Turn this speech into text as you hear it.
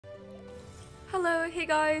Hello, hey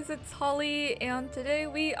guys, it's Holly, and today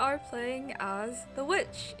we are playing as the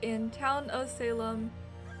witch in Town of Salem.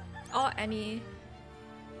 Annie.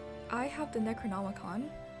 I have the Necronomicon.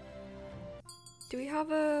 Do we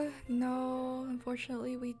have a... No,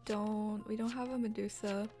 unfortunately we don't. We don't have a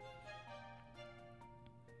Medusa.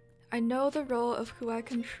 I know the role of who I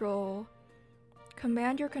control.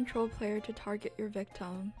 Command your control player to target your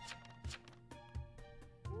victim.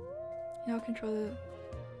 Now control the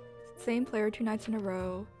same player 2 nights in a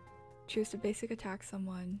row. Choose to basic attack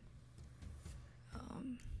someone.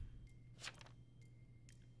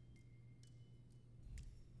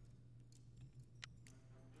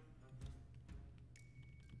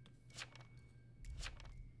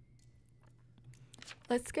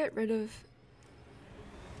 Let's get rid of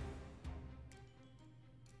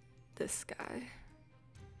this guy.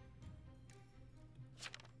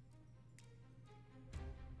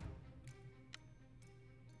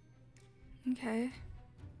 Okay.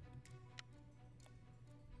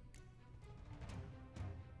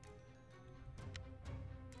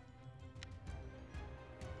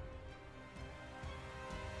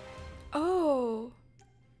 Oh!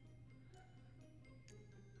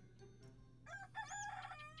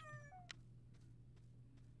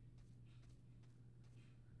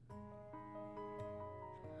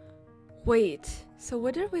 Wait, so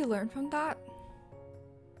what did we learn from that?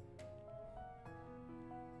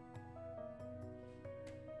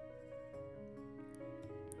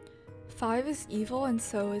 Five is evil and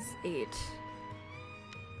so is 8.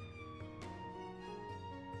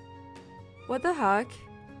 What the heck?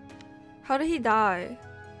 How did he die?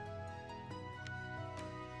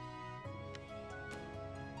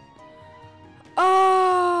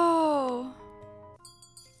 Oh!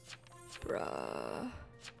 Bruh.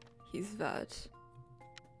 He's vet.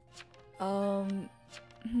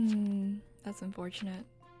 That's unfortunate.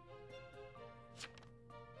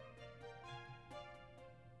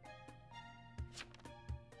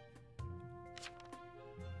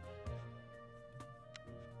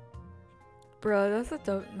 Bro, that's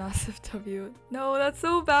a massive W. No, that's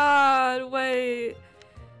so bad. Wait.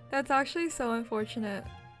 That's actually so unfortunate.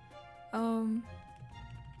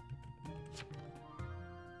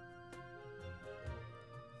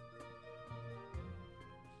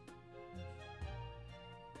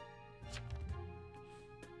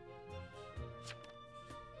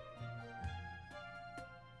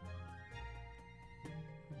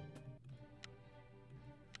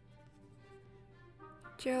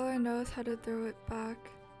 Jailer knows how to throw it back.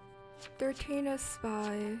 13 is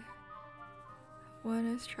spy. 1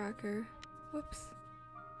 is tracker. Whoops.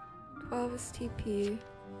 12 is TP.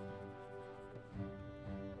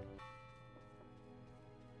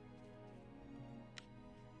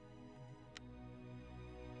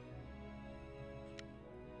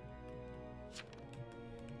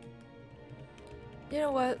 You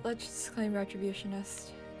know what? Let's just claim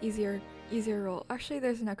Retributionist. Easier roll. Actually,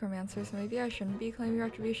 there's a Necromancer, so maybe I shouldn't be claiming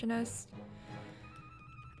Retributionist.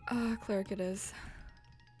 Cleric it is.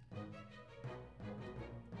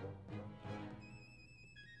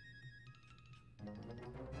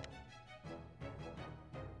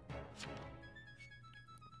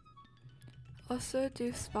 Also,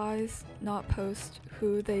 do spies not post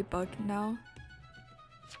who they bug now?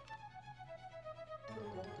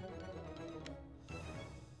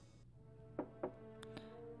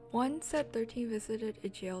 One said 13 visited a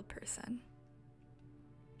jailed person.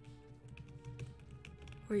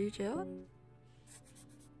 Were you jailed?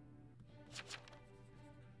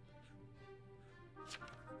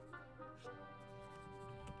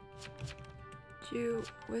 Did you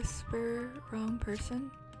whisper wrong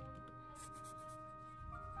person?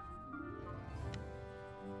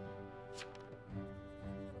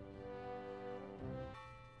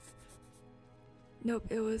 Nope,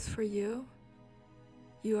 it was for you.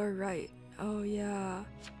 You are right. Oh yeah.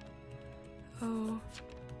 Oh.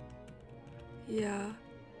 Yeah.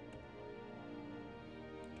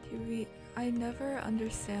 I never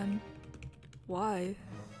understand why,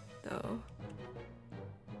 though.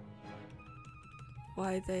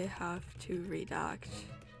 Why they have to redact.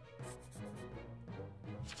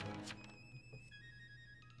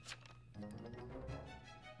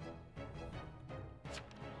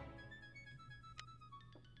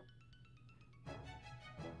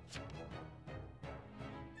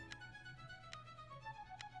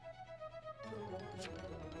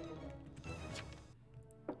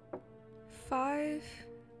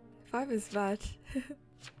 Five is bad. Oh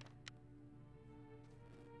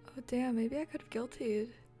damn, maybe I could have guiltied.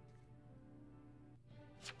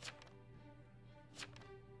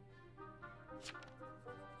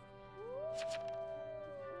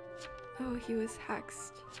 Oh, he was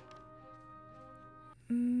hexed.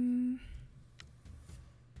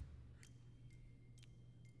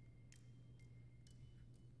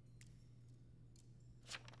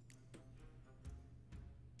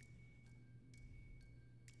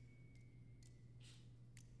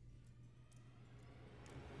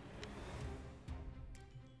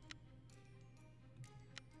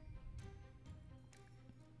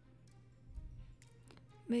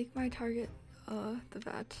 Make my target the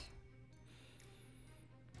vet.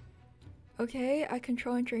 Okay, I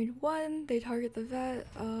control and drain 1. They target the vet.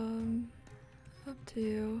 Up to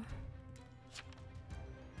you.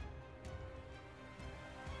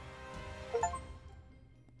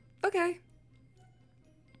 Okay.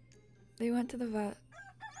 They went to the vet.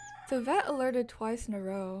 The vet alerted twice in a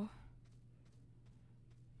row.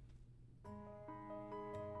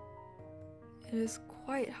 It is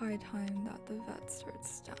quite high time that the vet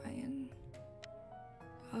starts dying.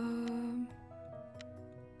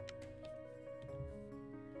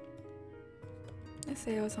 I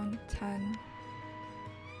say I was on 10.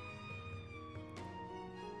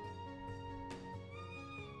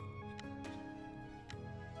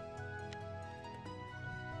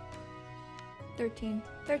 $13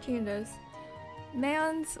 it is.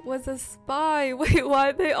 Mans was a spy. Wait,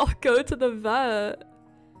 why'd they all go to the vet?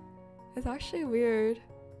 It's actually weird.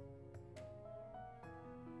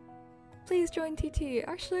 Please join TT.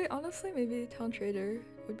 Actually, honestly, maybe Town Trader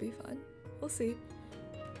would be fun. We'll see.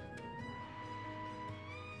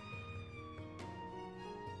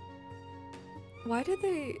 Why did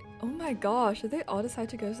they... Oh my gosh, did they all decide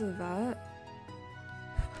to go to the vet?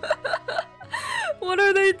 What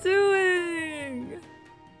are they doing?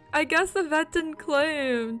 I guess the vet didn't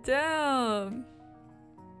claim. Damn.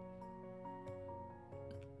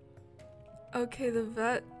 Okay, the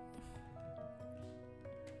vet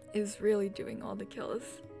is really doing all the kills.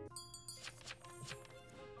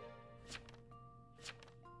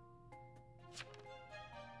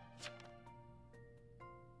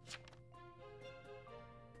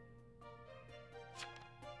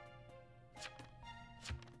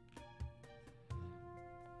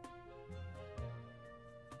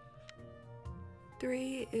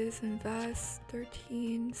 Three is invest,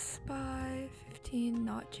 13 spy, 15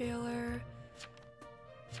 not jailer.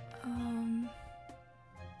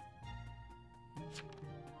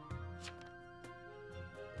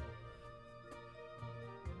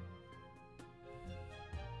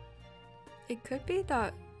 It could be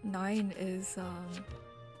that 9 is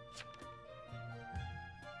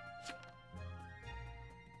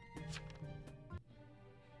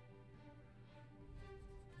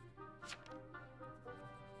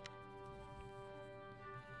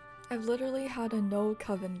I've literally had a no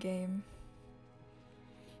coven game.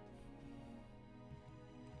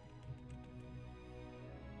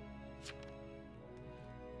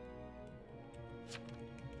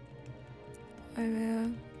 I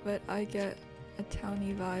am, but I get a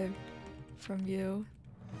townie vibe from you.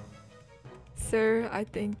 Sir, I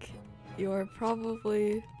think you're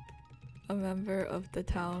probably a member of the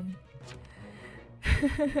town.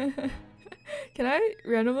 Can I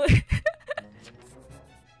randomly?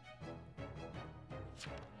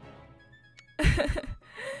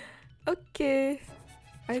 Okay,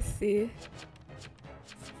 I see.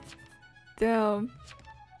 Damn.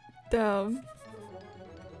 Damn.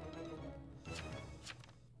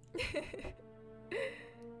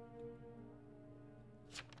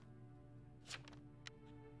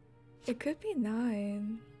 It could be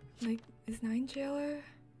 9. Like, is 9 jailer?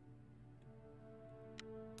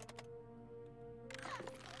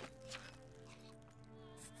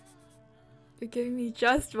 You're giving me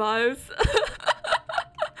just vibes.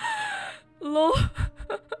 Lol.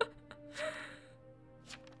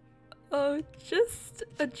 Oh, just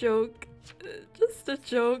a joke. Just a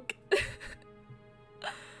joke.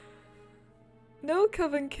 No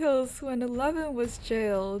coven kills when 11 was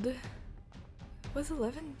jailed. Was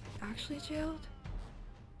 11 actually jailed?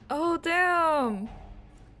 Oh, damn!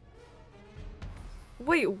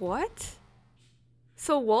 Wait, what?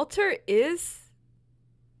 So Walter is...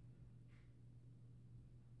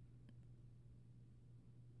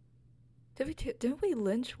 Didn't we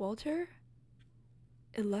lynch Walter?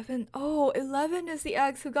 11? Oh, 11 is the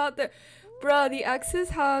ex who got the... Bruh, the exes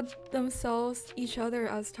had themselves each other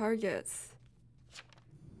as targets.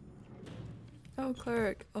 Oh,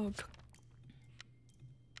 cleric. Oh,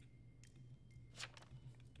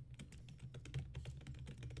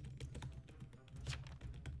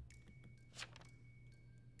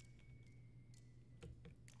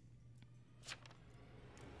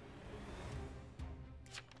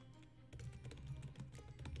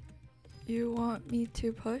 you want me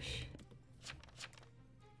to push?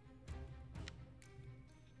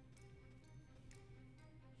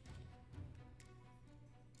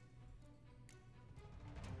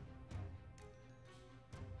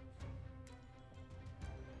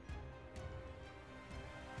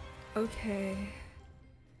 Okay.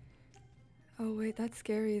 Oh wait, that's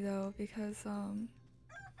scary though, because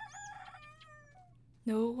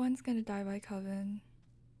no one's gonna die by Coven.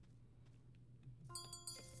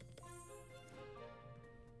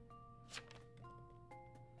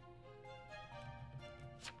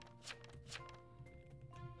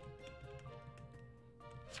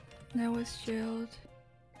 And I was jailed.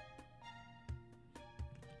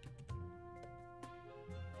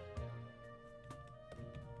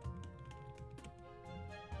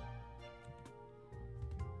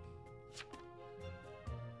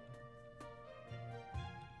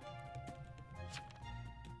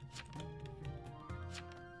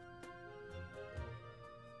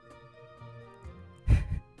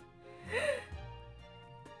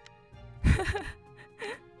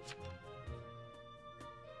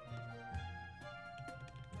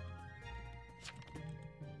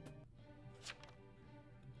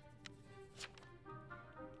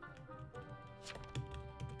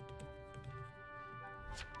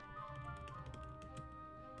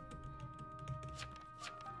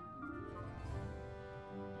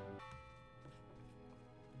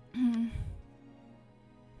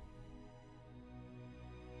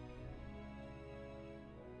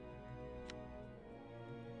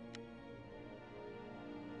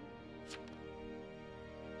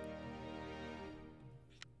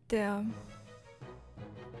 Damn.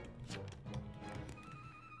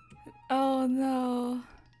 Oh no.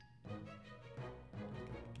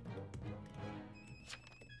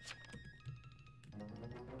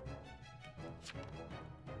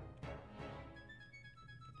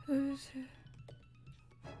 Who's it?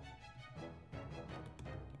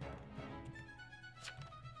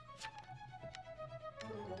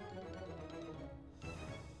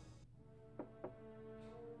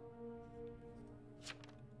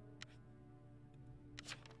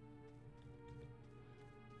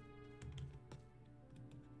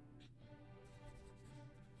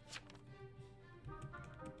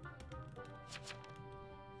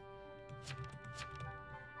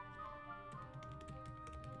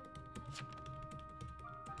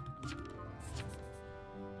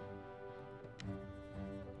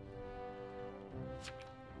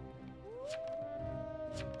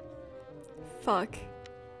 Fuck.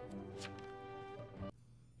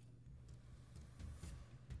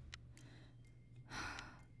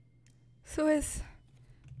 So is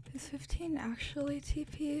 15 actually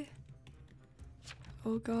TP?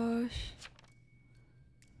 Oh gosh.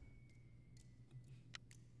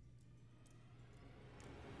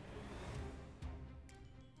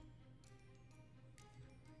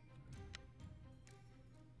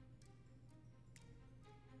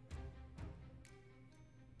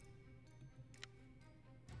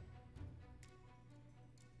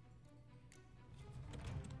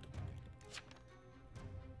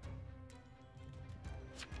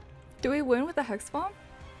 Do we win with the Hex Bomb?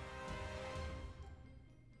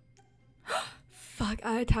 Fuck,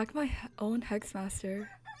 I attacked my own Hex Master.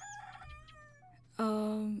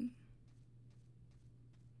 Well,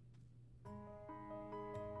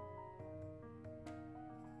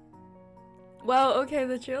 okay,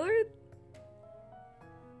 the jailer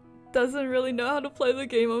doesn't really know how to play the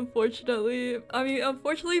game, unfortunately. I mean,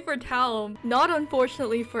 unfortunately for Talem, not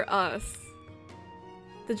unfortunately for us.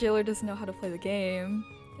 The jailer doesn't know how to play the game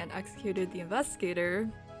and executed the investigator.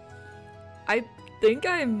 I think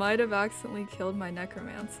I might have accidentally killed my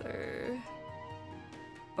necromancer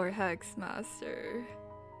or hex master.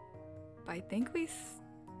 But I think we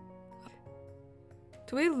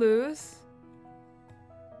do we lose?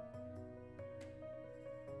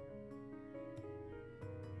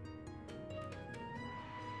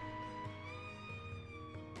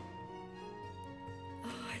 Oh,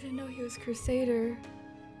 I didn't know he was Crusader.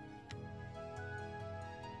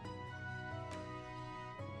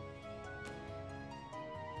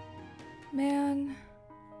 Man.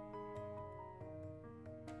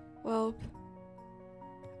 Well,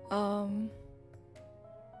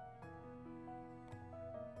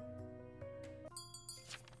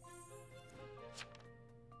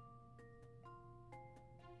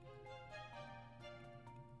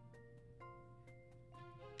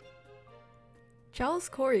 Charles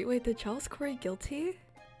Corey. Wait, did Charles Corey guilty?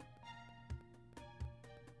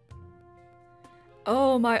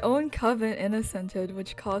 Oh, my own coven innocented,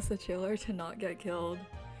 which caused the jailer to not get killed.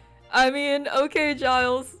 I mean, okay,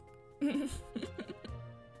 Giles.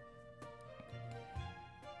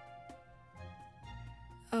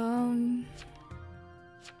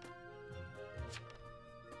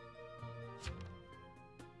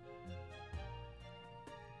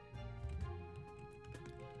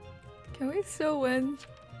 Can we still win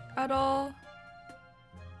at all?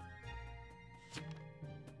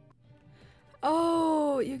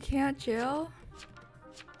 Oh, you can't jail?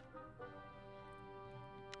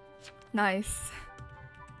 Nice.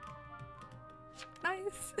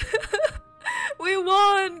 Nice. We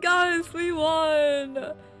won, guys, we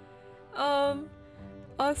won.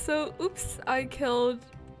 Also, oops, I killed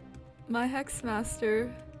my Hex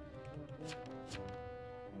Master.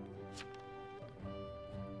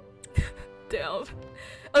 Damn.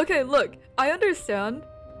 Okay, look, I understand,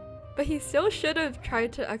 but he still should have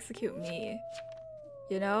tried to execute me.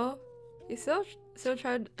 You know? He still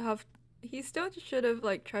should have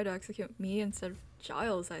like tried to execute me instead of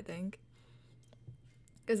Giles, I think.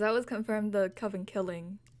 Because that was confirmed the Coven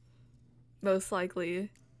killing. Most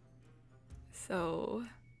likely. So...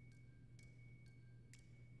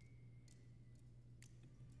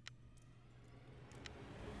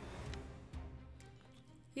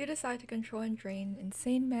 You decide to control and drain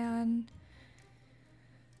Insane Man.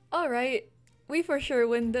 Alright, we for sure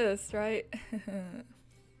win this, right?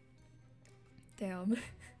 Damn.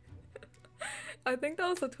 I think that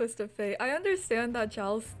was a twist of fate. I understand that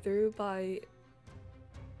Giles threw by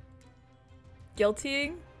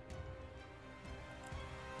guiltying,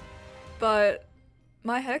 but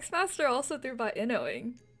my Hexmaster also threw by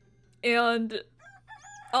innowing. And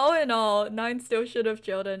all in all, 9 still should have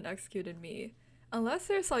jailed and executed me. Unless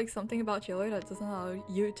there's like something about Jailer that doesn't allow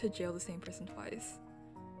you to jail the same person twice.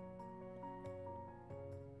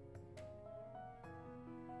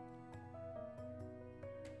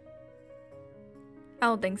 I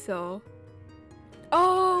don't think so.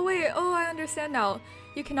 Oh wait, oh I understand now.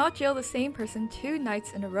 You cannot jail the same person 2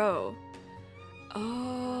 nights in a row.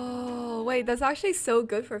 Oh wait, that's actually so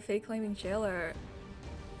good for fake claiming Jailer.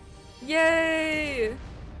 Yay!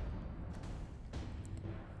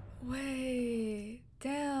 Wait,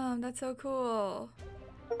 damn, that's so cool.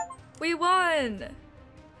 We won!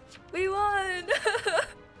 We won!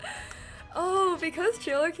 Oh, because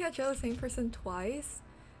Jailer can't jail the same person twice?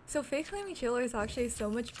 So fake claiming Jailer is actually so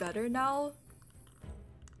much better now.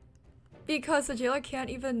 Because the Jailer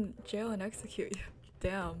can't even jail and execute you.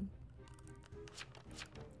 Damn.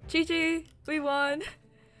 GG! We won!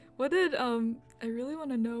 What did, I really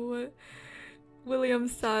want to know what William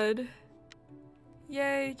said.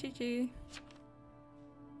 Yay, GG.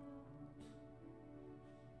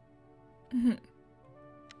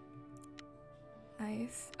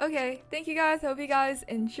 Nice. Okay, thank you guys. Hope you guys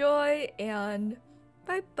enjoy and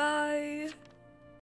bye bye.